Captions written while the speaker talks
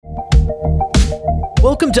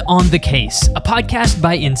Welcome to On the Case, a podcast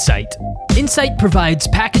by Insight. Insight provides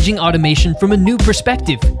packaging automation from a new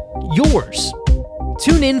perspective, yours.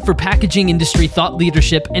 Tune in for packaging industry thought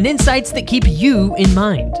leadership and insights that keep you in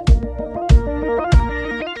mind.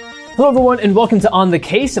 Hello, everyone, and welcome to On the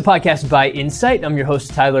Case, a podcast by Insight. I'm your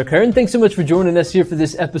host, Tyler Kern. Thanks so much for joining us here for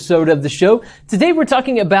this episode of the show. Today, we're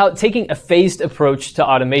talking about taking a phased approach to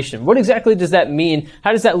automation. What exactly does that mean?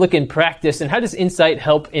 How does that look in practice? And how does Insight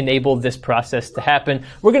help enable this process to happen?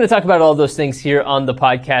 We're going to talk about all those things here on the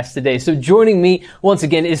podcast today. So joining me once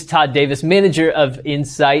again is Todd Davis, manager of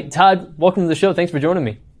Insight. Todd, welcome to the show. Thanks for joining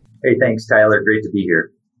me. Hey, thanks, Tyler. Great to be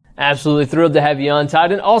here. Absolutely thrilled to have you on,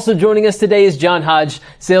 Todd. And also joining us today is John Hodge,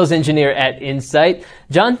 sales engineer at Insight.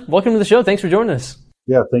 John, welcome to the show. Thanks for joining us.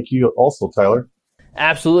 Yeah, thank you also, Tyler.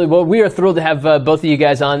 Absolutely. Well, we are thrilled to have both of you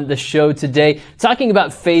guys on the show today, talking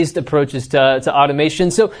about phased approaches to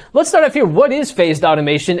automation. So let's start off here. What is phased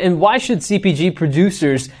automation, and why should CPG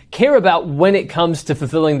producers care about when it comes to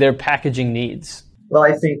fulfilling their packaging needs? Well,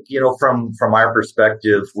 I think, from our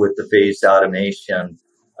perspective with the phased automation,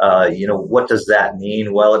 what does that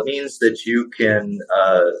mean? Well, it means that you can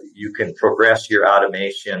progress your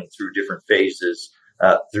automation through different phases,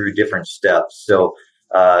 through different steps. So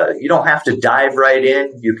you don't have to dive right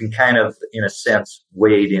in. You can kind of, in a sense,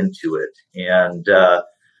 wade into it. And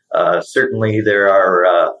certainly there are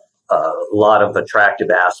a lot of attractive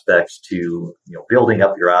aspects to building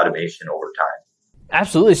up your automation over time.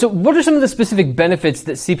 Absolutely. So what are some of the specific benefits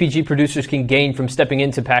that CPG producers can gain from stepping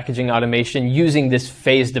into packaging automation using this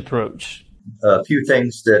phased approach? A few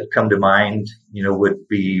things that come to mind, would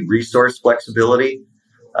be resource flexibility.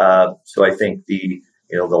 So I think the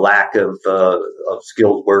lack of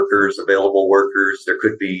skilled workers, available workers, there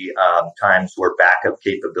could be times where backup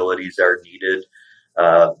capabilities are needed.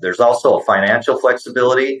 There's also a financial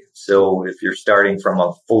flexibility. So if you're starting from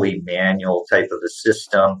a fully manual type of a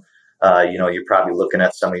system, you're probably looking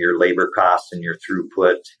at some of your labor costs and your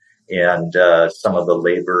throughput and some of the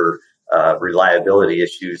labor reliability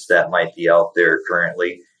issues that might be out there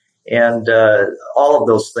currently. And all of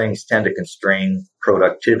those things tend to constrain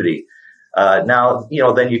productivity. Now,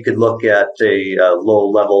 then you could look at a low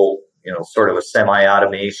level, sort of a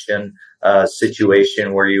semi-automation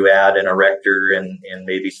situation where you add an erector and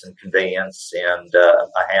maybe some conveyance and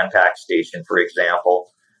a hand pack station, for example.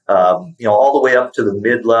 All the way up to the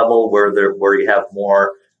mid-level where you have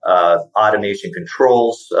more automation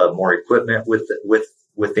controls, more equipment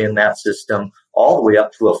within that system, all the way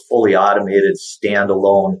up to a fully automated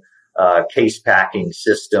standalone case packing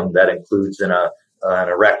system that includes an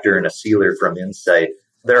erector and a sealer from Insight.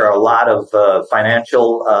 There are a lot of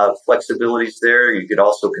financial flexibilities there. You could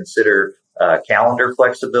also consider calendar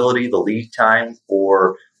flexibility. The lead time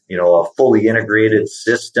for a fully integrated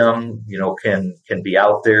system, can be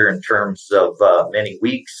out there in terms of many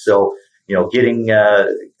weeks. So, getting a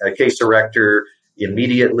case erector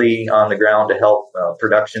immediately on the ground to help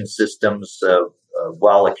production systems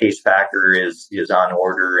while a case packer is on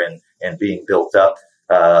order and being built up,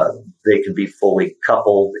 they can be fully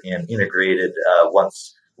coupled and integrated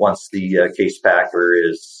once the case packer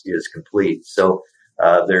is complete. So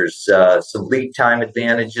there's some lead time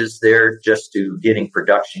advantages there just to getting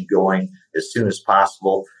production going as soon as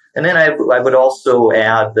possible. And then I would also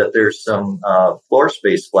add that there's some floor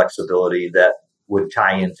space flexibility that would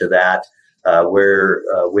tie into that, where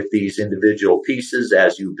with these individual pieces,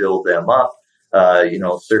 as you build them up,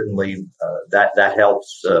 certainly that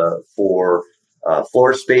helps for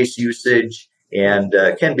floor space usage and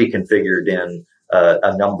can be configured in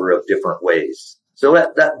a number of different ways. So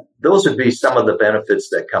those would be some of the benefits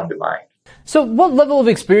that come to mind. So what level of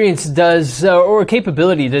experience or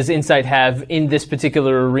capability does Insight have in this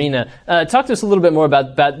particular arena? Talk to us a little bit more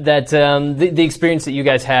about that, the experience that you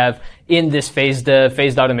guys have in this phased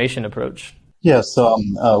automation approach. Yes,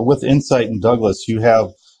 with Insight and Douglas, you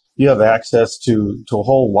have access to a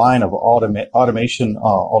whole line of automation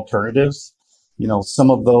alternatives.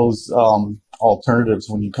 Some of those alternatives,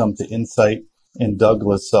 when you come to Insight and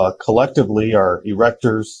Douglas, collectively are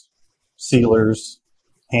erectors, sealers,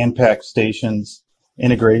 hand pack stations,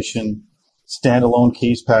 integration, standalone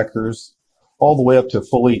case packers, all the way up to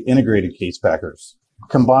fully integrated case packers.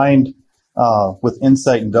 Combined with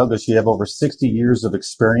Insight and Douglas, you have over 60 years of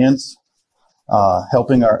experience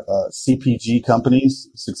helping our CPG companies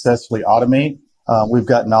successfully automate. We've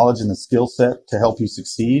got knowledge and the skill set to help you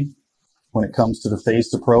succeed when it comes to the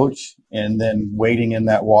phased approach and then wading in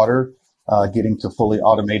that water, getting to fully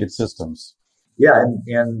automated systems. Yeah,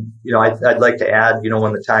 and I'd like to add,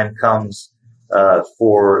 when the time comes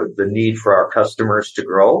for the need for our customers to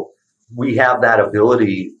grow, we have that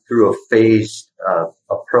ability through a phased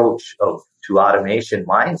approach to automation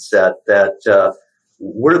mindset that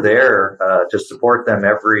we're there to support them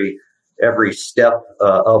every step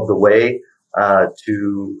of the way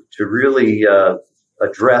to really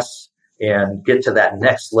address and get to that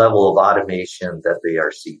next level of automation that they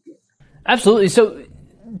are seeking. Absolutely. So,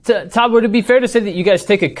 Todd, would it be fair to say that you guys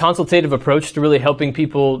take a consultative approach to really helping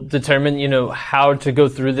people determine, how to go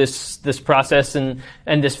through this process and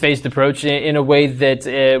this phased approach in a way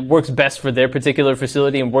that works best for their particular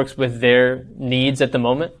facility and works with their needs at the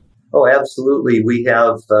moment? Oh, absolutely. We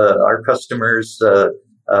have our customers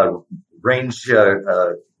range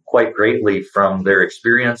quite greatly from their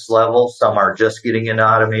experience level. Some are just getting into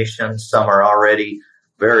automation. Some are already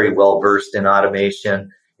very well versed in automation.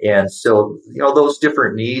 And so, those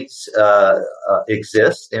different needs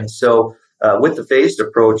exist. And so with the phased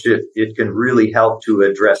approach, it can really help to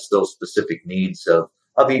address those specific needs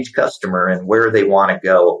of each customer and where they want to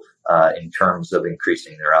go in terms of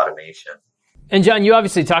increasing their automation. And John, you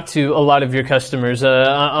obviously talk to a lot of your customers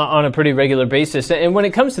on a pretty regular basis. And when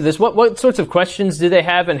it comes to this, what sorts of questions do they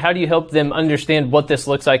have, and how do you help them understand what this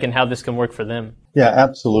looks like and how this can work for them? Yeah,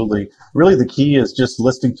 absolutely. Really, the key is just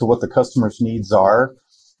listening to what the customer's needs are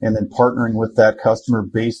and then partnering with that customer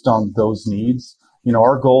based on those needs.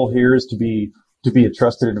 Our goal here is to be a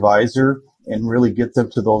trusted advisor and really get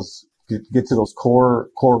to those core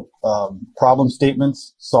problem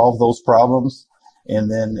statements, solve those problems,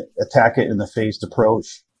 and then attack it in the phased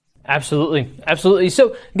approach. Absolutely.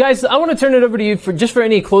 So, guys, I want to turn it over to you for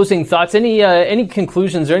any closing thoughts, any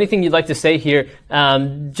conclusions, or anything you'd like to say here,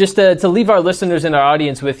 just to leave our listeners and our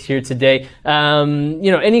audience with here today.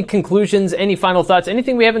 Any conclusions, any final thoughts,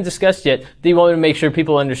 anything we haven't discussed yet that you want to make sure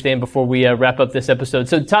people understand before we wrap up this episode.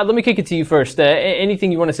 So, Todd, let me kick it to you first.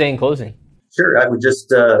 Anything you want to say in closing? Sure. I would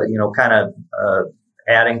just, kind of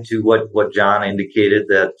adding to what John indicated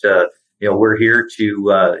that. We're here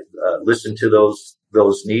to listen to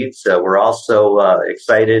those needs. We're also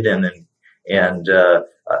excited and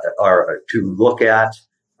are to look at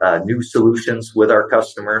new solutions with our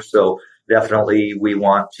customers. So definitely, we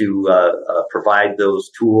want to provide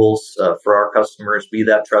those tools for our customers. Be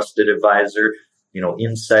that trusted advisor.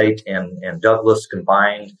 Insight and Douglas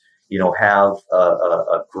combined. Have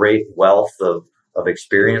a great wealth of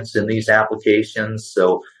experience in these applications.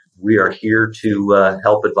 So we are here to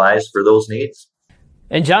help advise for those needs.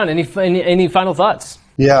 And John, any final thoughts?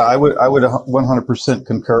 Yeah, I would 100%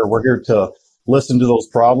 concur. We're here to listen to those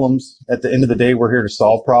problems. At the end of the day, we're here to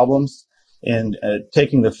solve problems. And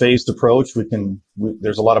taking the phased approach,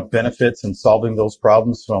 there's a lot of benefits in solving those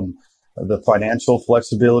problems, from the financial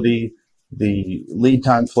flexibility, the lead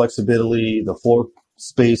time flexibility, the floor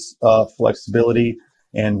space flexibility,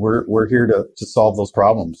 and we're here to solve those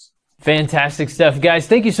problems. Fantastic stuff. Guys,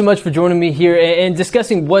 thank you so much for joining me here and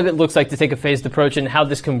discussing what it looks like to take a phased approach and how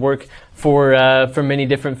this can work for many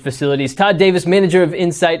different facilities. Todd Davis, manager of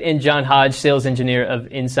Insight, and John Hodge, sales engineer of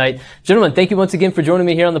Insight. Gentlemen, thank you once again for joining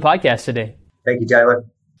me here on the podcast today. Thank you, Tyler.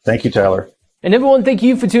 Thank you, Tyler. And everyone, thank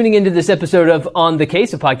you for tuning into this episode of On the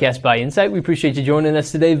Case, a podcast by Insight. We appreciate you joining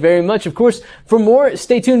us today very much. Of course, for more,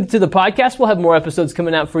 stay tuned to the podcast. We'll have more episodes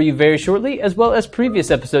coming out for you very shortly, as well as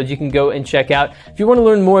previous episodes you can go and check out if you want to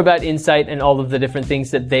learn more about Insight and all of the different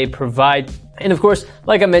things that they provide. And of course,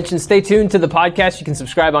 like I mentioned, stay tuned to the podcast. You can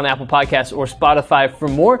subscribe on Apple Podcasts or Spotify for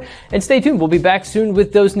more. And stay tuned. We'll be back soon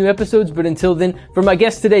with those new episodes. But until then, for my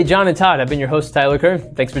guests today, John and Todd, I've been your host, Tyler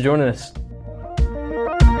Kern. Thanks for joining us.